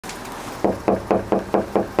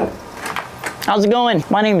How's it going?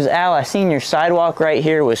 My name is Al. I seen your sidewalk right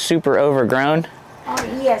here was super overgrown.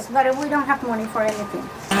 Oh, yes, but we don't have money for anything.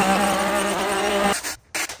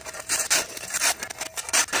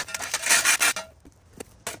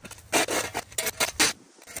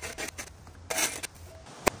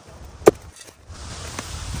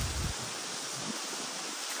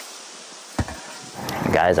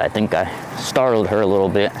 Guys, I think I startled her a little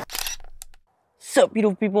bit. What's up,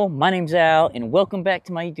 beautiful people? My name's Al, and welcome back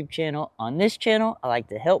to my YouTube channel. On this channel, I like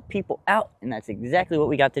to help people out, and that's exactly what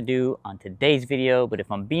we got to do on today's video. But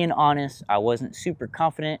if I'm being honest, I wasn't super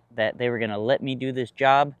confident that they were gonna let me do this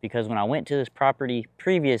job, because when I went to this property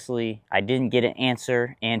previously, I didn't get an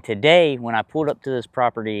answer. And today, when I pulled up to this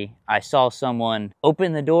property, I saw someone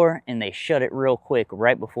open the door and they shut it real quick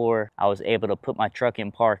right before I was able to put my truck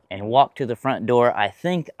in park and walk to the front door. I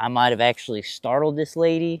think I might have actually startled this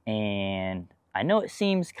lady, and I know it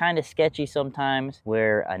seems kind of sketchy sometimes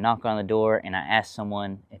where I knock on the door and I ask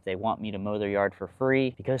someone if they want me to mow their yard for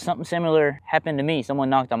free, because something similar happened to me. Someone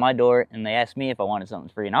knocked on my door and they asked me if I wanted something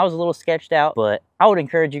free, and I was a little sketched out. But I would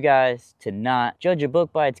encourage you guys to not judge a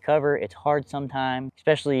book by its cover. It's hard sometimes,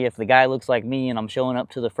 especially if the guy looks like me and I'm showing up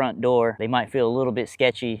to the front door. They might feel a little bit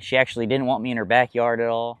sketchy. She actually didn't want me in her backyard at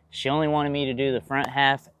all. She only wanted me to do the front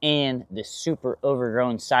half and the super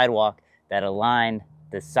overgrown sidewalk that aligned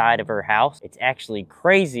the side of her house. It's actually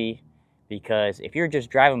crazy because if you're just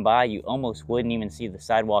driving by, you almost wouldn't even see the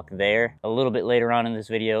sidewalk there. A little bit later on in this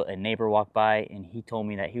video, a neighbor walked by and he told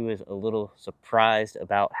me that he was a little surprised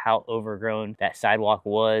about how overgrown that sidewalk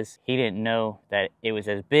was. He didn't know that it was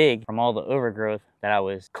as big from all the overgrowth that I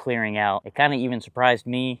was clearing out. It kind of even surprised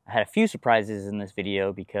me. I had a few surprises in this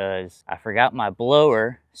video because I forgot my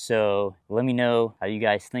blower. So let me know how you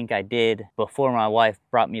guys think I did before my wife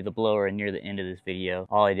brought me the blower near the end of this video.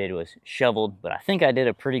 All I did was shoveled, but I think I did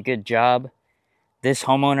a pretty good job. This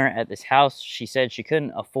homeowner at this house, she said she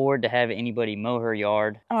couldn't afford to have anybody mow her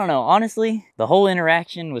yard. I don't know, honestly, the whole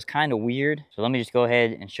interaction was kind of weird. So let me just go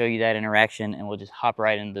ahead and show you that interaction and we'll just hop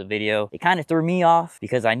right into the video. It kind of threw me off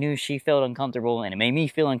because I knew she felt uncomfortable and it made me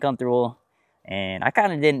feel uncomfortable, and I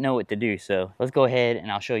kind of didn't know what to do. So let's go ahead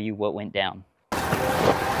and I'll show you what went down.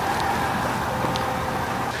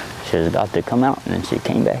 She was about to come out and then she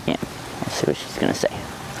came back in. Let's see what she's gonna say.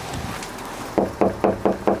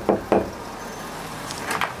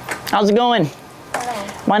 How's it going?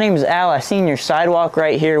 Hello. My name is Al. I seen your sidewalk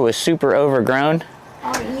right here was super overgrown.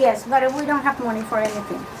 Oh, yes, but we don't have money for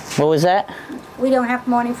anything. What was that? We don't have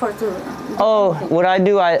money for Oh, what I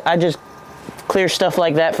do, I just clear stuff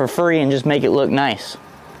like that for free and just make it look nice.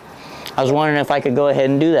 I was wondering if I could go ahead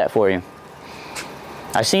and do that for you.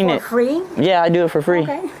 I seen it. For free? Yeah, I do it for free.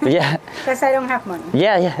 Okay. Yeah. Because I don't have money.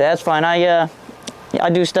 Yeah, that's fine. I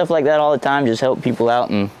do stuff like that all the time, just help people out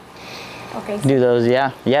and do those.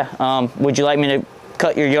 Yeah. Would you like me to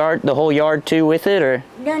cut your yard, the whole yard too, with it, or?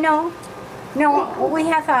 No. We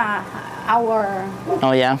have our.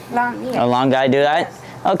 Oh yeah. A long guy do that. Yes.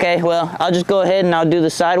 Okay. Well, I'll just go ahead and I'll do the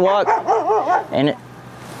sidewalk, and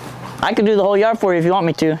I can do the whole yard for you if you want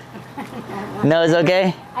me to. No, it's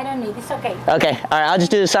okay? I don't need, it's okay. Okay, all right, I'll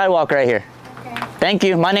just do the sidewalk right here. Okay. Thank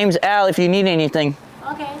you. My name's Al if you need anything.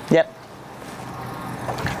 Okay. Yep.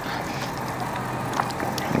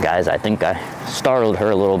 Guys, I think I startled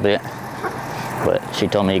her a little bit, but she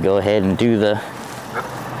told me to go ahead and do the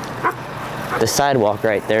sidewalk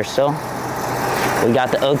right there. So we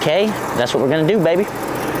got the okay. That's what we're gonna do, baby.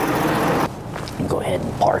 Go ahead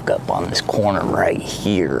and park up on this corner right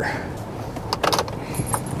here.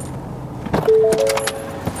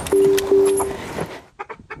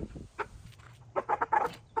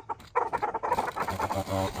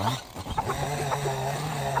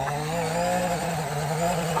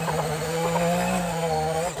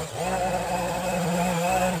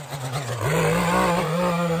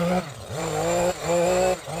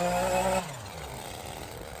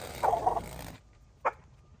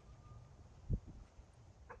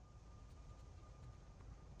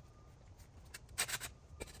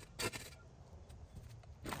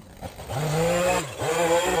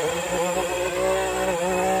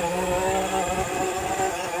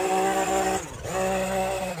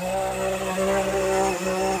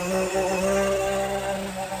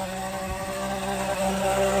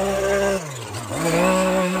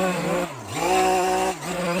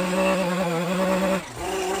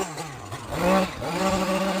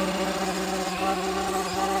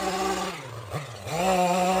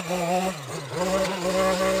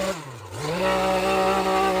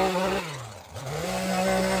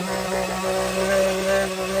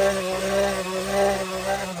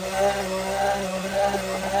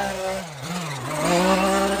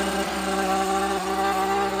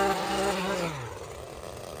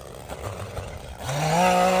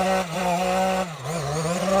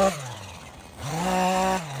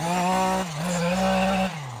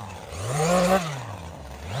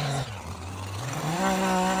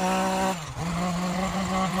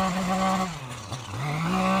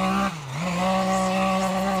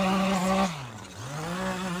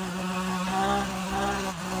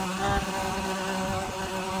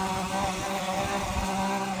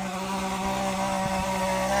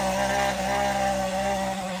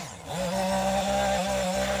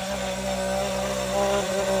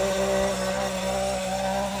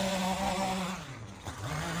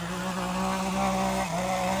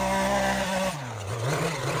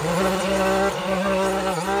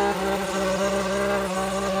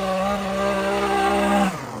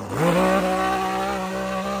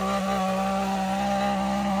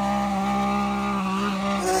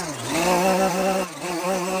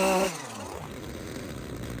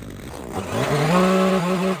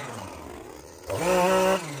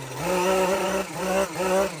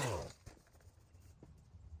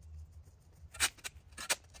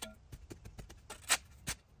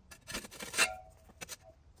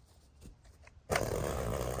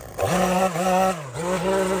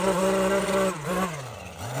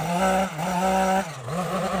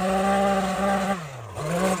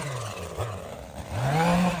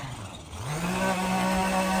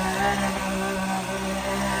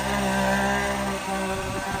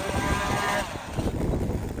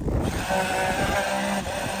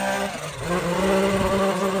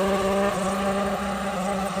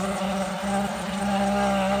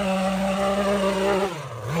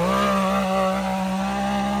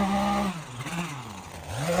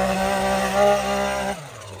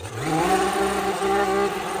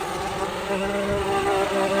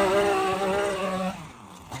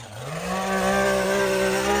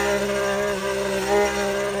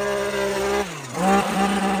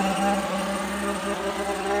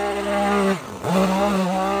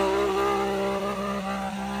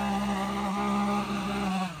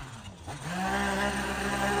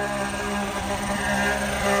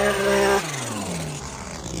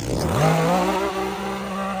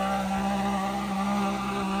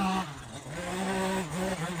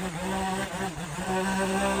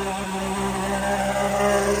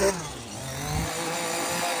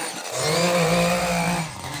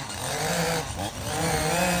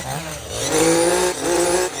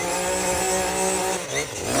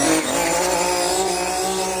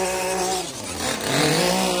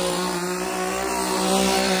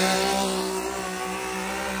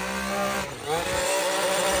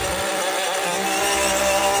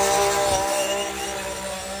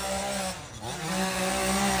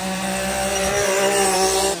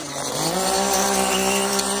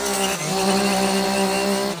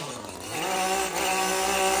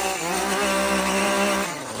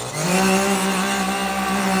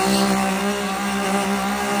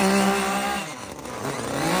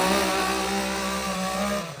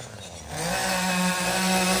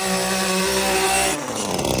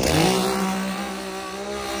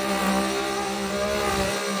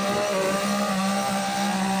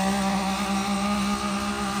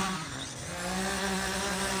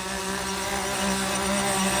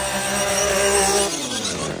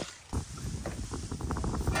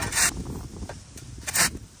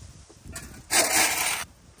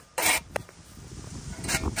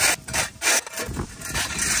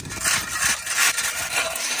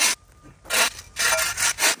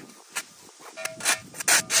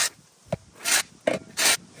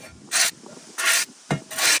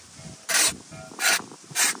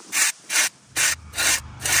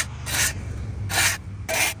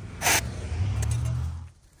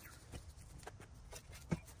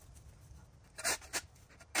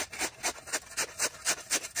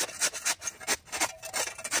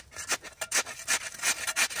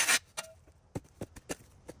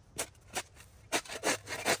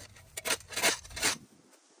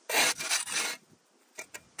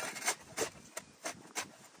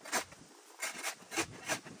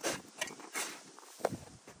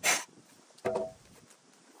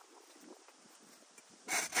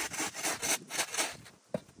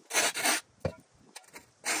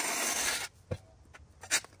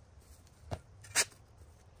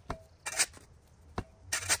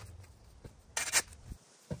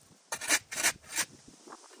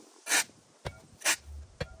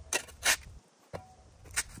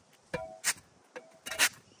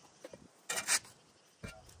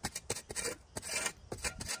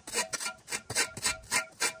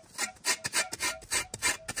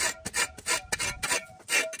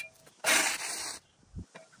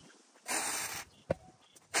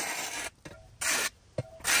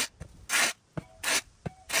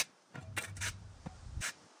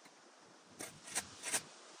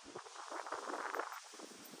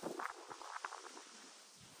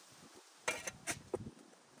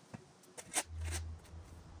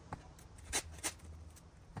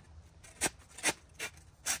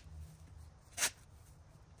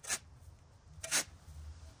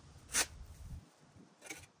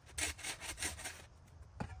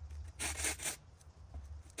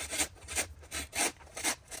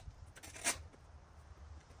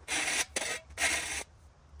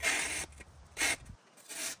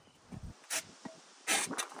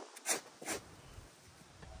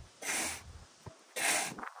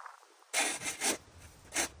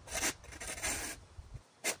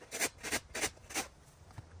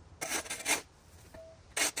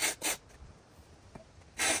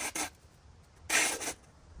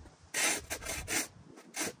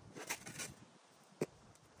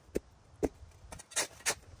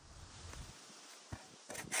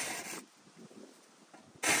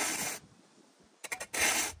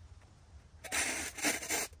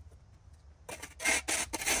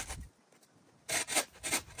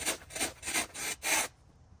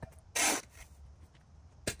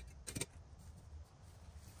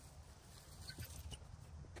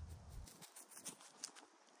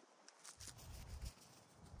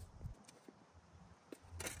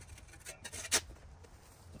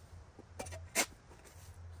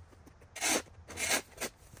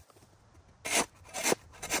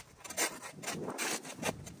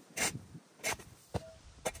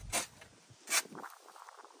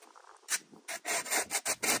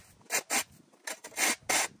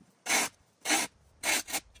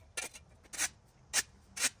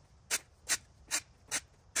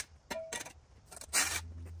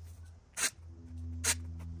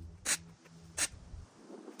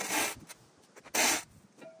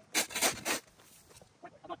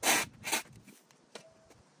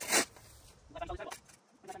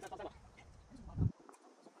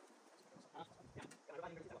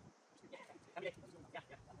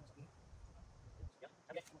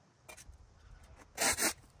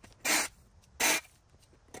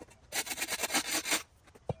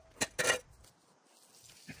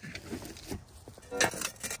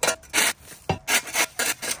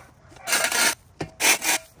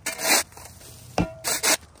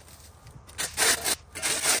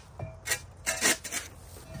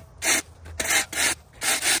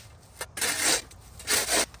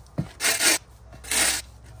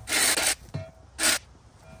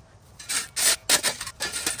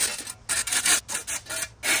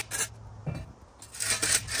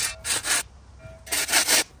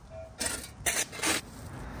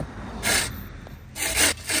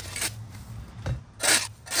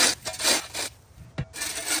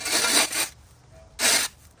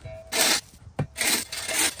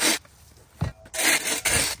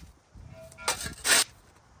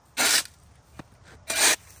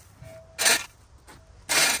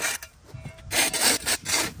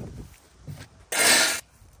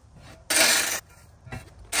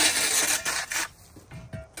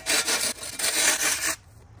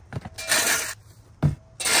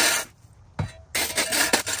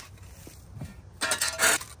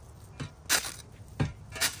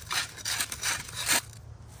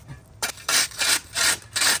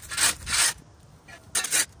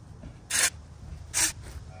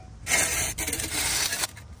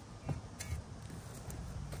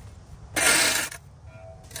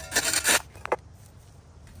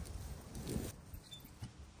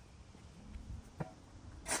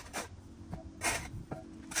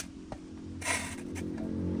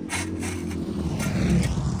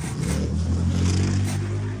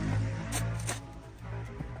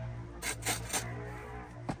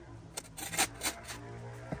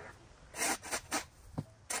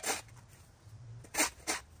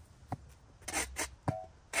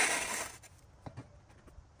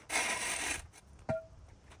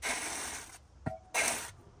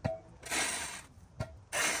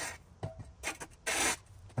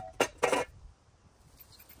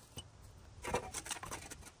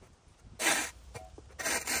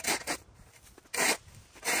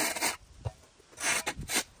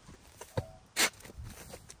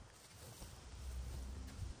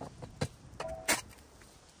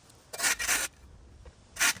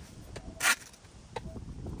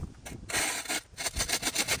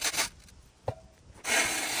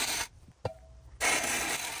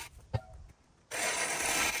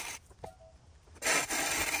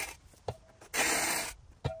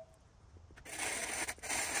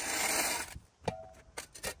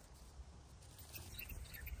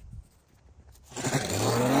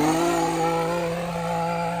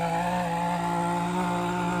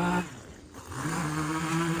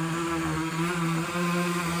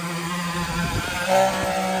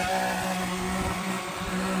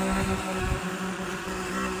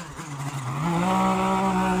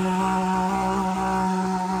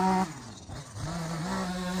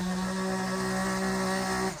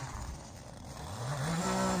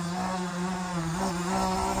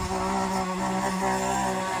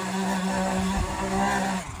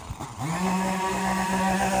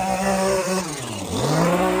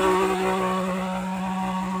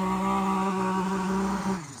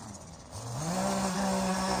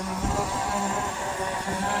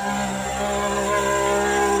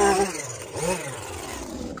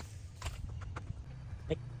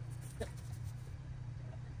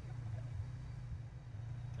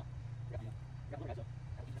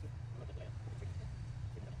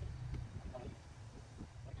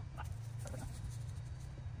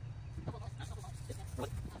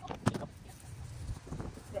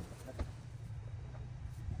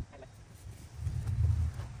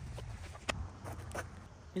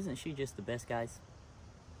 Isn't she just the best, guys?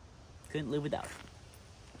 Couldn't live without her.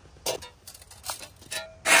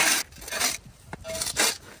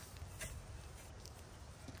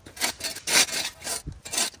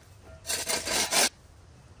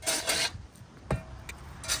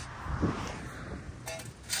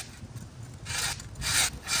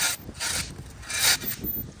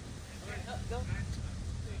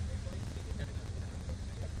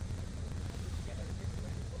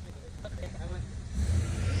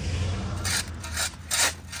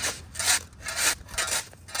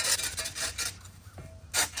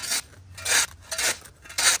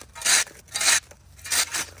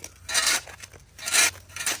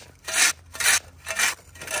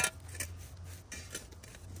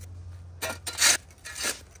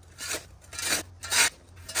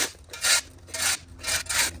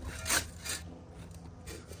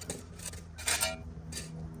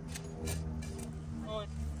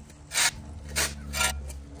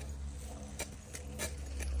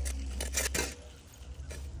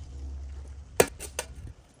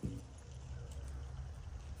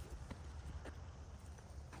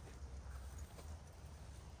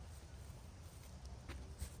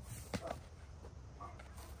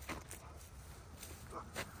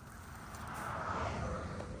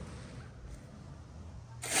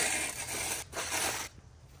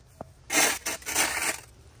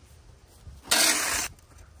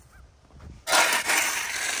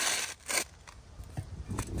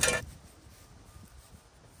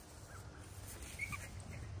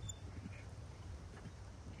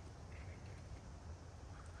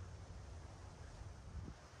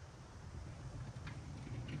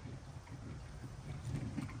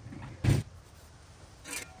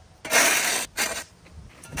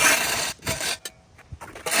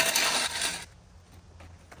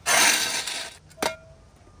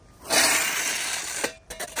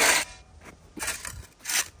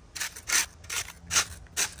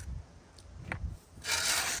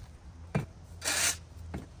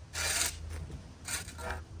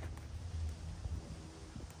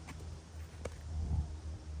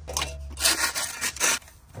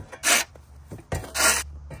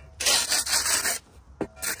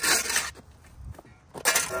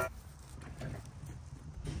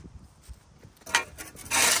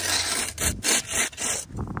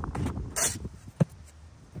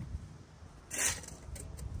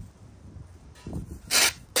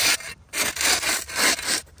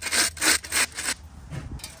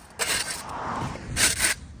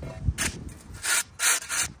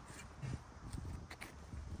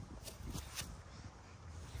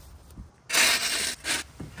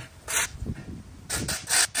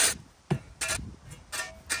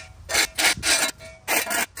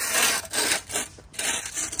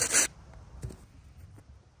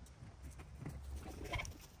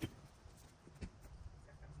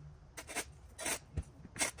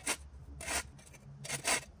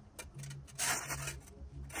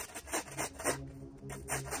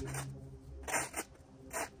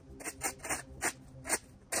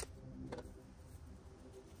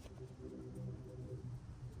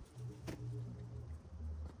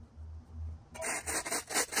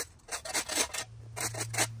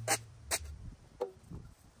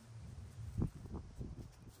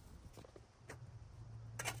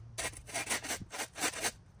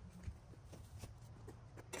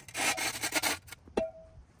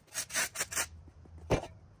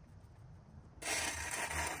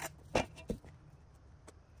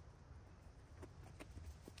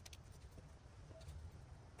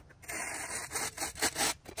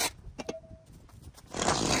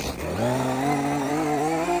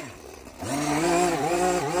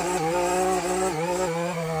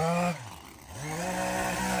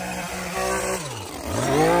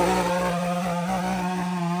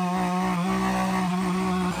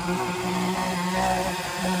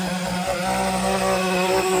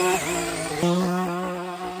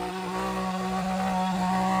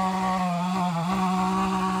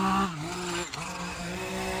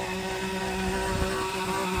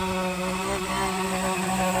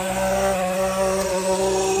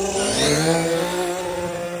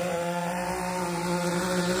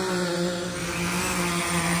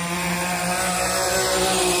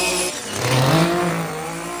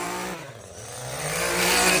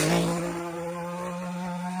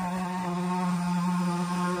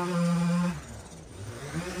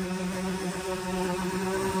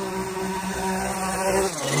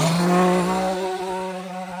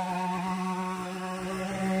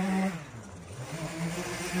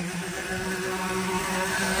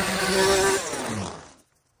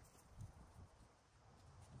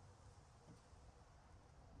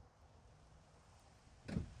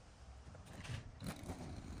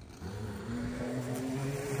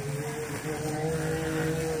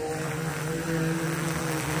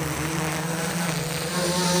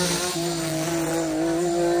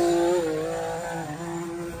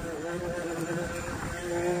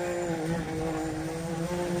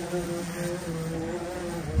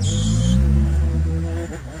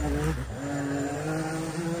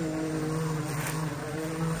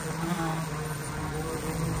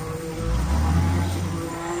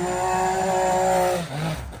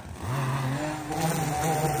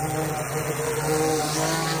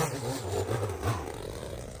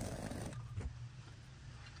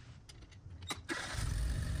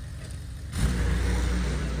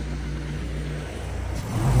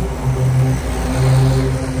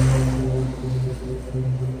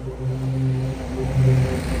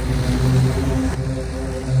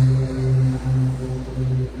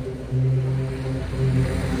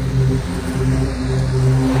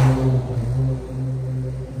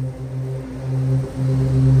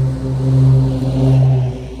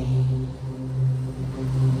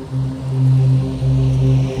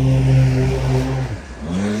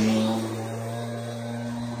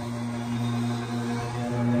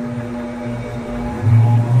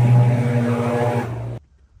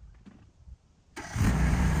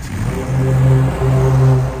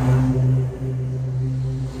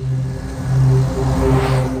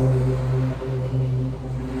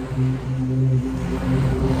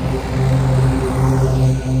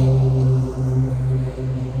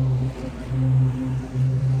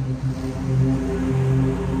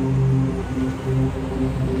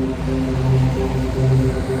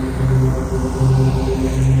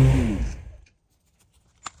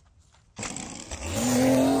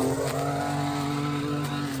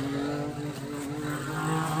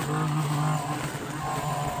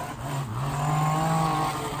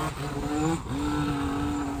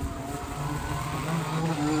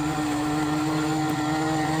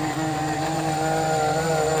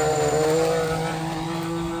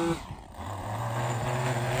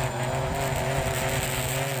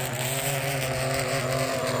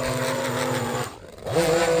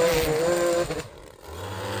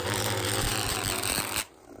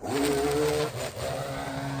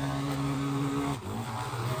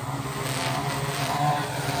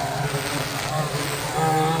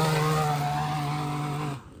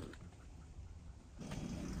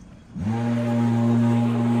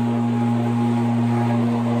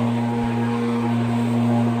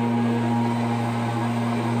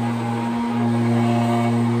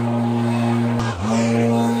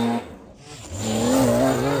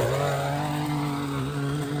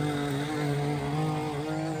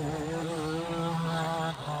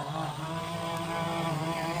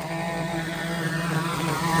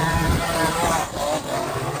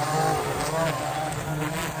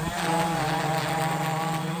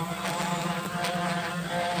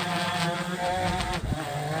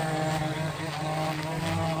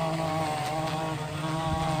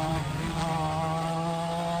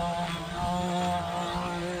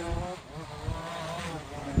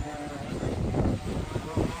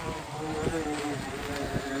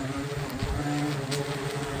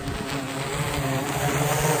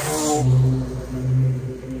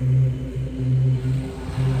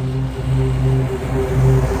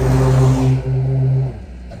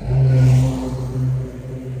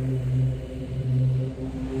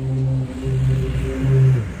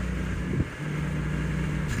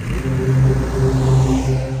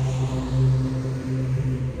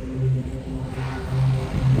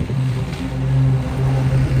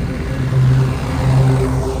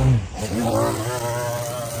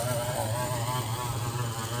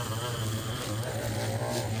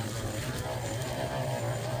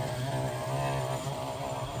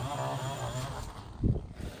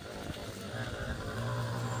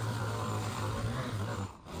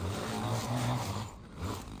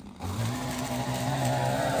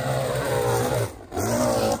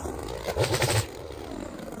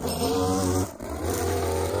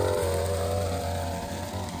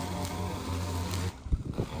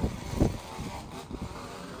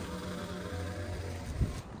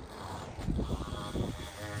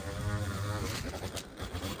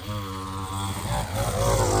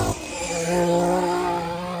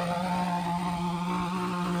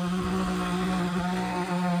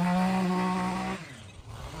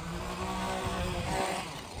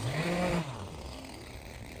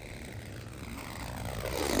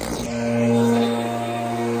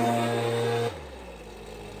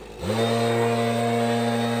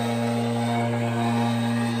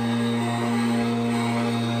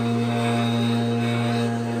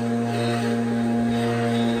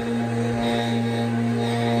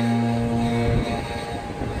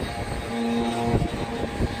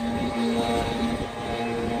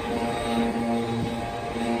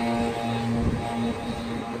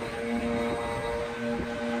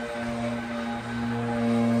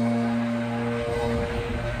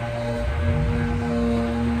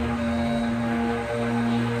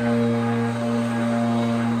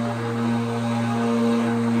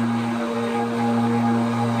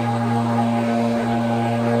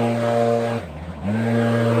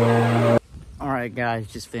 guys,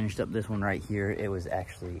 just finished up this one right here. It was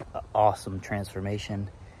actually an awesome transformation.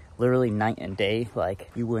 Literally night and day. Like,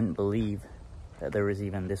 you wouldn't believe that there was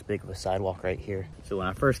even this big of a sidewalk right here. So when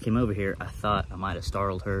I first came over here, I thought I might have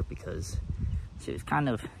startled her because she was kind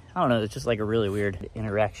of, I don't know, it's just like a really weird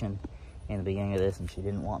interaction in the beginning of this, and she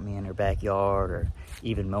didn't want me in her backyard or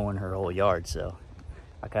even mowing her whole yard. So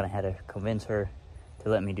I kind of had to convince her to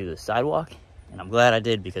let me do the sidewalk, and I'm glad I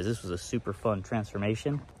did because this was a super fun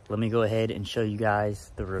transformation. Let me go ahead and show you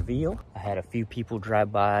guys the reveal. I had a few people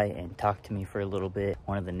drive by and talk to me for a little bit.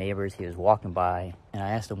 One of the neighbors, he was walking by, and I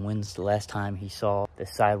asked him when's the last time he saw the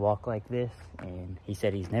sidewalk like this, and he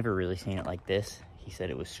said he's never really seen it like this. He said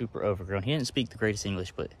it was super overgrown. He didn't speak the greatest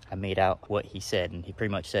English, but I made out what he said, and he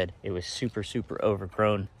pretty much said it was super, super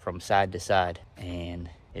overgrown from side to side, and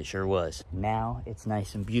it sure was. Now it's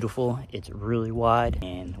nice and beautiful. It's really wide,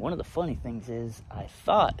 and one of the funny things is I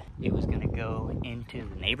thought it was gonna go into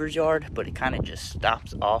the neighbor's yard, but it kind of just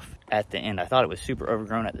stops off at the end. I thought it was super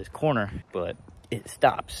overgrown at this corner, but it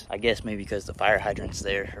stops. I guess maybe because the fire hydrant's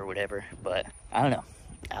there or whatever, but I don't know.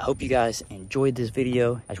 I hope you guys enjoyed this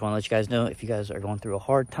video. I just want to let you guys know, if you guys are going through a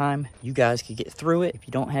hard time, you guys could get through it. If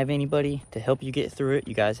you don't have anybody to help you get through it,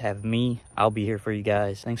 you guys have me. I'll be here for you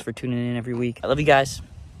guys. Thanks for tuning in every week. I love you guys,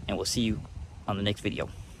 and we'll see you on the next video.